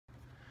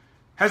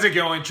How's it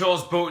going?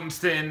 Charles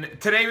Botenston.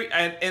 Today,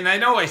 and I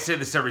know I say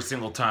this every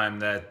single time,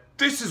 that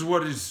this is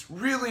what is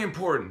really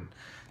important.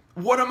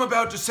 What I'm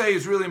about to say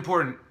is really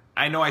important.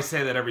 I know I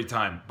say that every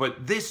time,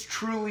 but this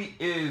truly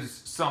is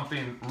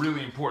something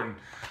really important.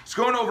 Just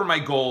going over my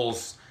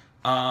goals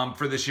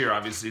for this year.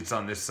 Obviously, it's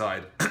on this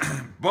side.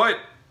 But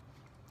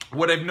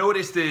what I've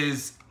noticed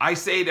is, I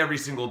say it every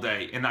single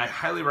day, and I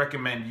highly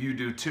recommend you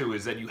do too,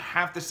 is that you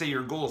have to say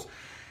your goals.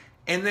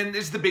 And then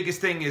this is the biggest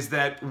thing, is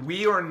that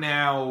we are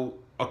now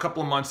a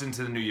couple of months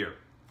into the new year,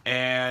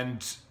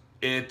 and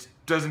it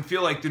doesn't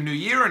feel like the new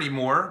year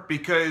anymore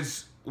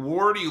because we're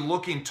already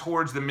looking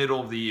towards the middle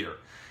of the year.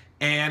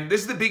 And this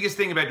is the biggest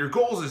thing about your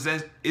goals,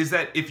 is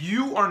that if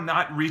you are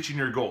not reaching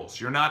your goals,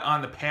 you're not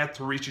on the path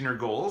to reaching your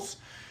goals,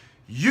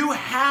 you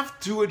have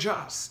to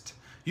adjust.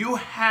 You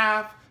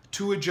have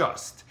to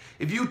adjust.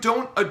 If you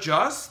don't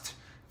adjust,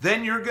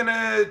 then you're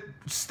gonna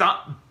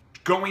stop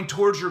going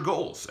towards your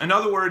goals. In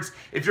other words,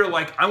 if you're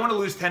like, I want to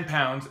lose 10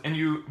 pounds, and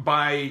you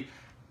by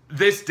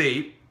this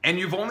date, and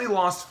you've only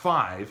lost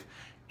 5,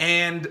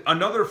 and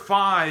another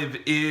 5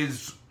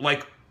 is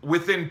like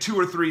within 2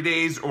 or 3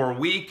 days or a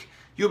week,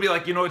 you'll be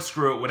like, you know what,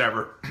 screw it,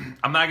 whatever.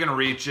 I'm not gonna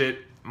reach it.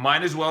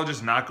 Might as well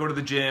just not go to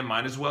the gym.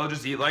 Might as well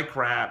just eat like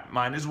crap.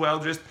 Might as well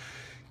just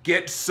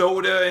get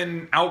soda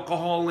and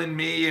alcohol in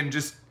me and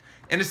it's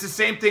the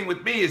same thing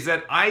with me, is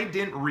that I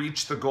didn't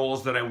reach the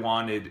goals that I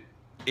wanted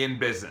in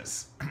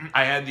business.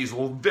 I had these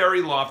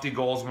very lofty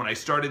goals when I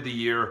started the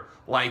year,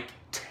 like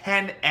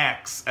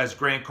 10x, as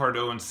Grant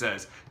Cardone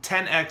says,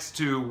 10x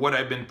to what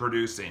I've been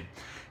producing.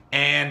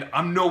 And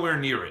I'm nowhere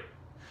near it.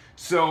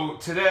 So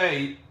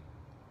today,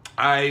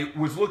 I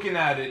was looking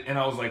at it and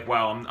I was like,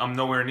 wow, I'm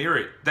nowhere near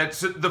it. That's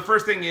the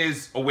first thing,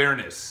 is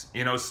awareness.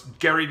 You know,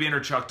 Gary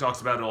Vaynerchuk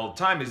talks about it all the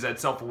time, is that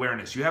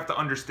self-awareness. You have to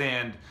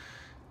understand,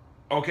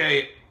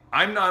 okay,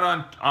 I'm not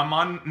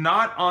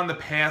on the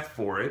path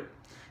for it.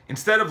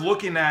 Instead of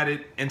looking at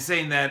it and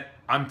saying that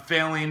I'm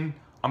failing,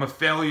 I'm a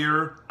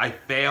failure, I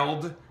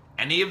failed,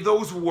 any of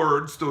those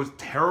words, those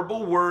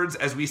terrible words,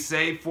 as we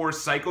say for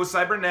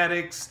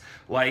psycho-cybernetics,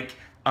 like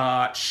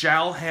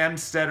Shal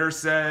Hamstetter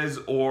says,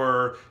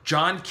 or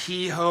John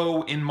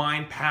Kehoe in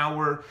Mind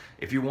Power.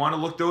 If you want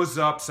to look those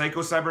up,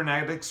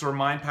 psycho-cybernetics or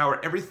Mind Power,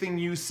 everything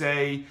you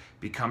say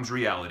becomes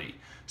reality.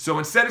 So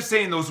instead of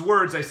saying those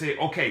words, I say,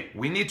 okay,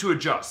 we need to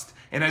adjust.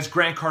 And as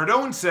Grant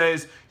Cardone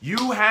says,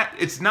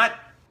 it's not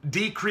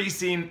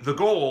decreasing the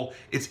goal,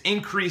 it's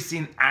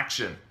increasing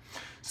action.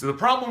 So the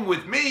problem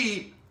with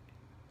me,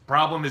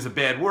 problem is a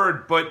bad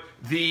word, but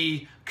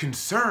the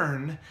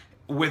concern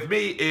with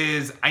me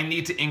is I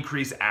need to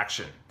increase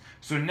action.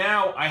 So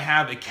now I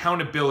have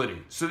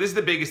accountability. So this is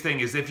the biggest thing,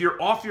 is if you're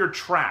off your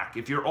track,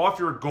 if you're off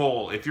your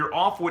goal, if you're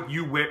off where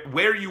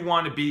you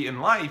want to be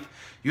in life,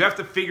 you have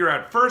to figure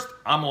out, first,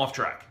 I'm off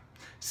track.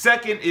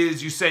 Second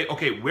is you say,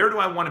 okay, where do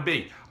I want to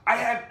be? I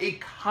have a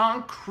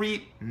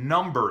concrete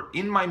number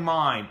in my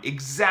mind,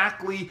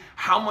 exactly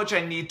how much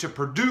I need to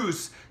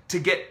produce to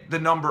get the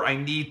number I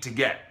need to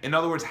get. In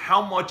other words,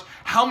 how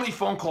many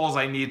phone calls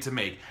I need to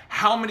make,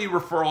 how many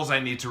referrals I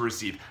need to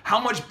receive, how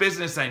much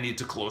business I need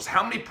to close,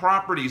 how many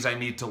properties I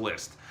need to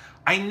list.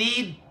 I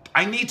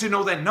need to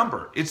know that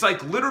number. It's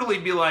like literally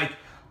be like,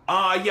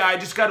 yeah, I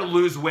just got to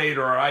lose weight,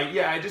 or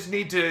I just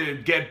need to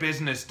get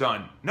business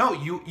done. No,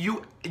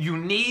 you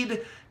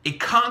need a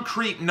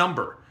concrete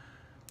number.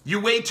 You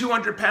weigh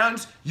 200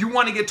 pounds, you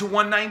want to get to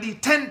 190,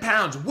 10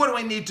 pounds. What do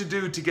I need to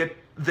do to get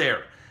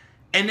there?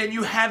 And then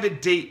you have a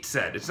date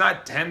set. It's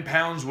not 10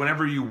 pounds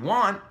whenever you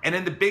want. And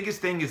then the biggest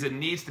thing is it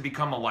needs to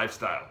become a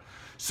lifestyle.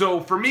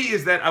 So for me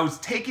is that I was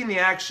taking the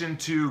action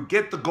to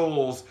get the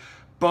goals,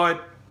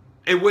 but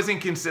it wasn't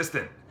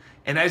consistent.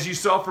 And as you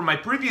saw from my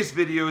previous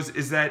videos,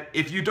 is that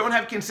if you don't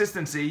have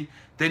consistency,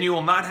 then you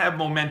will not have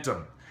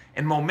momentum.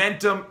 And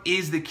momentum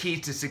is the key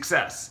to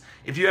success.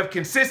 If you have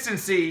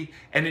consistency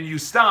and then you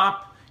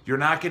stop, you're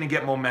not going to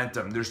get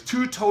momentum. They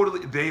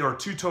are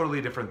two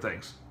totally different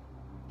things.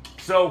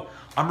 So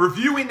I'm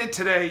reviewing it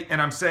today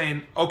and I'm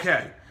saying,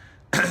 okay,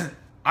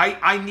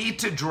 I need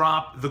to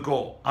drop the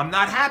goal. I'm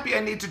not happy I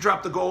need to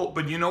drop the goal,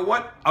 but you know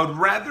what? I would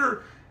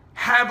rather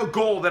have a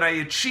goal that I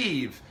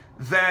achieve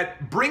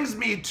that brings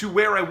me to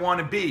where I want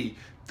to be.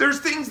 There's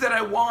things that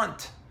I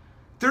want.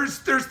 There's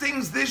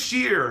things this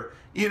year,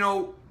 you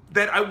know,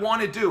 that I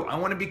want to do. I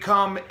want to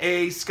become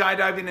a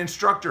skydiving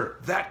instructor.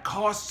 That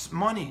costs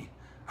money.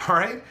 All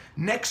right,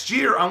 next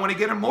year I want to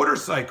get a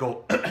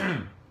motorcycle.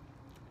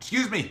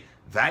 Excuse me,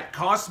 that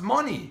costs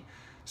money.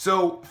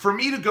 So for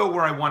me to go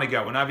where I want to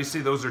go, and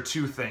obviously those are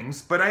two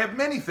things, but I have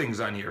many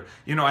things on here.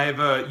 You know, I have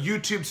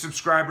YouTube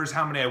subscribers,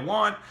 how many I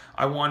want.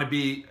 I want to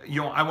be,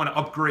 you know, I want to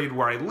upgrade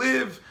where I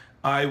live.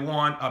 I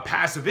want a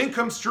passive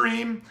income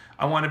stream.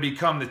 I want to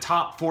become the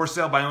top for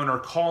sale by owner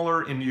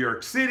caller in New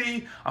York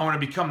City. I want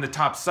to become the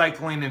top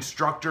cycling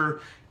instructor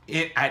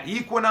at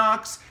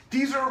Equinox.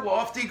 These are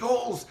lofty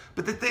goals,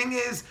 but the thing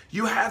is,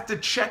 you have to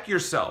check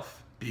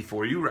yourself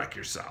before you wreck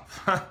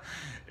yourself.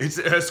 It's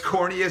as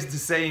corny as the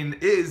saying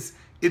is,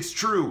 it's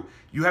true.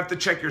 You have to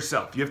check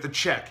yourself. You have to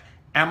check,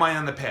 am I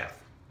on the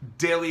path?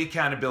 Daily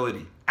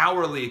accountability.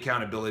 hourly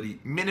accountability,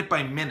 minute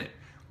by minute.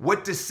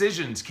 What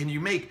decisions can you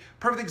make?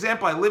 Perfect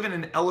example, I live in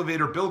an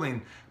elevator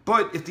building,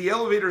 but if the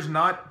elevator's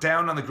not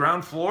down on the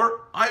ground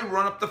floor, I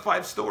run up the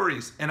 5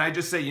 stories and I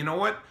just say, you know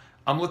what?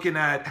 I'm looking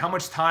at how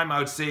much time I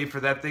would save for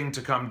that thing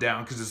to come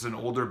down, because it's an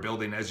older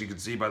building, as you can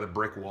see by the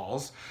brick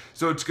walls.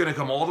 So it's gonna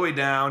come all the way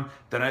down,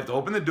 then I have to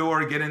open the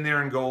door, get in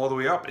there and go all the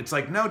way up. It's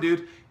like, no,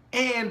 dude.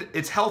 And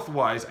it's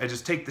health-wise, I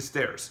just take the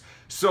stairs.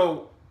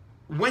 So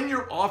when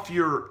you're off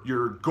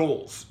your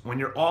goals, when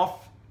you're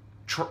off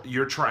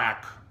your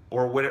track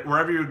or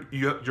wherever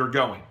you're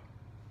going,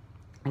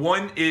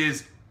 one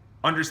is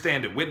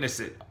understand it, witness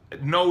it,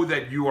 know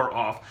that you are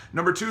off.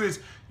 Number 2 is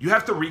you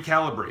have to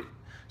recalibrate.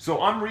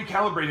 So I'm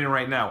recalibrating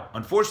right now.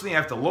 Unfortunately, I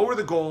have to lower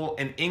the goal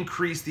and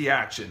increase the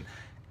action.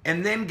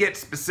 And then get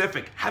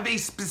specific. Have a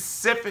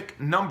specific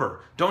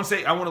number. Don't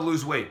say, I want to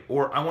lose weight,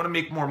 or I want to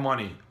make more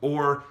money.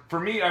 Or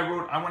for me, I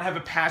wrote, I want to have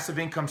a passive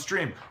income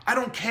stream. I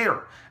don't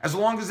care. As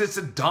long as it's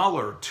 $1,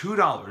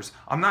 $2.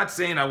 I'm not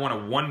saying I want a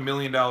 $1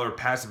 million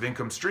passive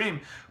income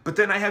stream, but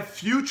then I have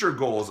future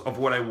goals of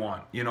what I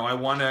want. You know, I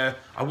want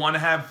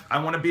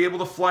to be able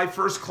to fly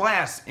first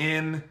class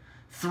in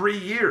 3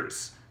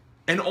 years.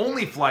 And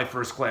only fly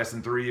first class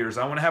in 3 years.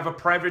 I want to have a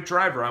private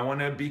driver. I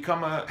want to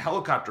become a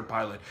helicopter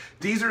pilot.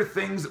 These are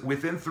things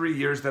within 3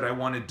 years that I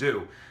want to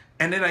do.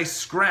 And then I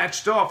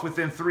scratched off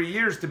within 3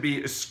 years to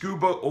be a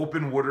scuba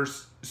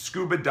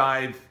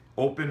dive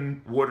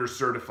open water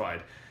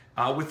certified.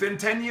 Within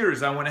 10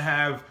 years, I want to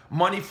have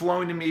money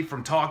flowing to me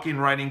from talking,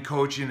 writing,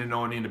 coaching, and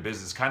owning a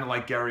business, kind of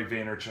like Gary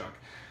Vaynerchuk.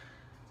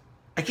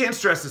 I can't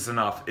stress this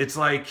enough. It's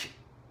like,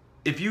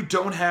 if you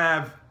don't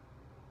have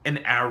an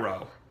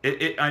arrow,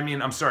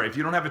 if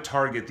you don't have a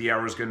target, the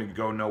arrow is going to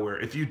go nowhere.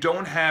 If you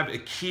don't have a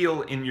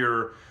keel in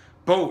your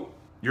boat,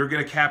 you're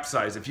going to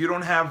capsize. If you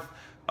don't have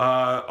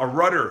a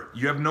rudder,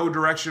 you have no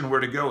direction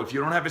where to go. If you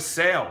don't have a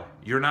sail,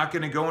 you're not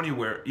going to go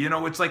anywhere. You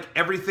know, it's like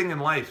everything in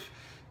life.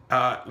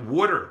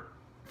 Water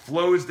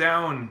flows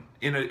down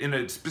in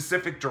a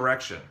specific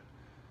direction.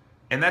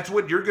 And that's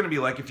what you're going to be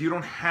like if you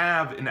don't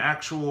have an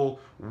actual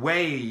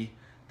way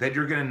that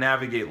you're going to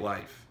navigate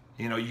life.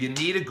 You know, you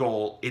need a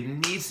goal. It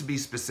needs to be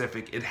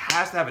specific. It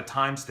has to have a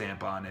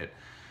timestamp on it.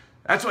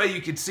 That's why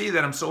you can see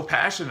that I'm so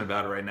passionate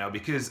about it right now,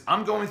 because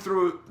I'm going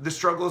through the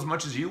struggle as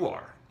much as you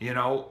are. You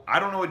know, I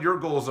don't know what your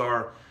goals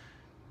are,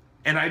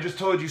 and I just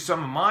told you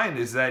some of mine,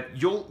 is that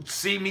you'll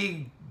see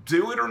me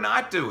do it or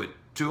not do it,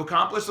 to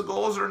accomplish the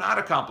goals or not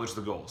accomplish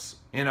the goals,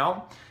 you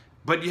know?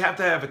 But you have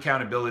to have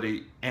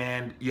accountability,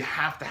 and you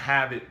have to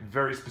have it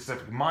very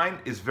specific. Mine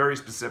is very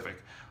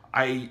specific.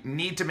 I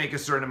need to make a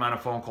certain amount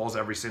of phone calls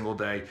every single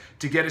day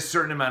to get a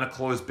certain amount of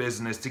closed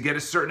business, to get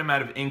a certain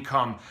amount of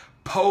income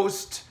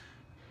post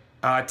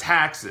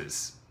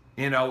taxes.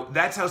 You know,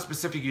 that's how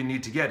specific you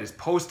need to get, is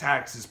post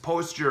taxes,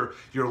 post your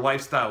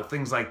lifestyle,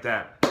 things like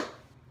that.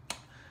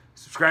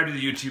 Subscribe to the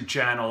YouTube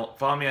channel.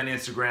 Follow me on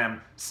Instagram,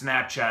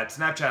 Snapchat.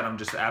 Snapchat, I'm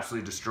just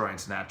absolutely destroying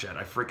Snapchat.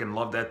 I freaking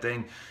love that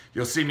thing.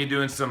 You'll see me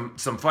doing some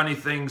funny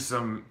things,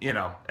 you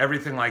know,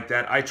 everything like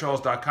that.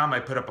 iCharles.com, I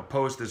put up a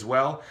post as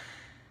well.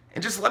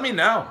 And just let me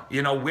know,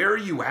 you know, where are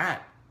you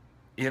at?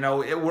 You know,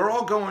 we're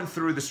all going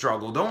through the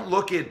struggle. Don't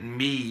look at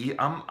me.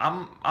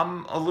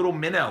 I'm a little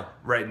minnow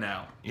right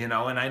now, you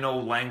know, and I know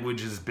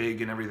language is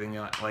big and everything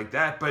like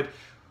that, but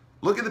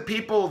look at the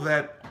people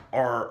that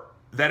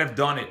have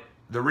done it.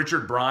 The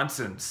Richard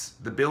Bransons,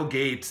 the Bill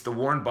Gates, the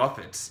Warren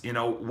Buffetts. You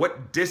know,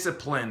 what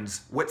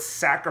disciplines, what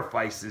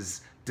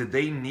sacrifices did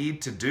they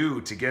need to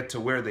do to get to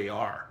where they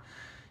are?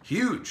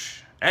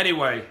 Huge.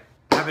 Anyway,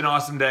 have an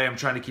awesome day. I'm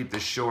trying to keep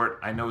this short.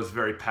 I know it's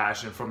very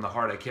passionate from the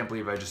heart. I can't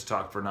believe I just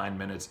talked for 9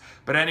 minutes.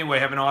 But anyway,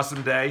 have an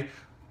awesome day.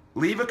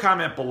 Leave a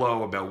comment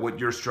below about what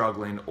you're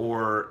struggling,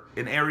 or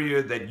an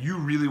area that you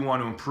really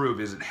want to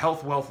improve. Is it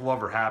health, wealth,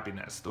 love, or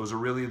happiness? Those are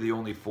really the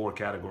only 4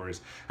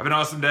 categories. Have an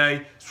awesome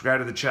day. Subscribe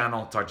to the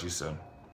channel. Talk to you soon.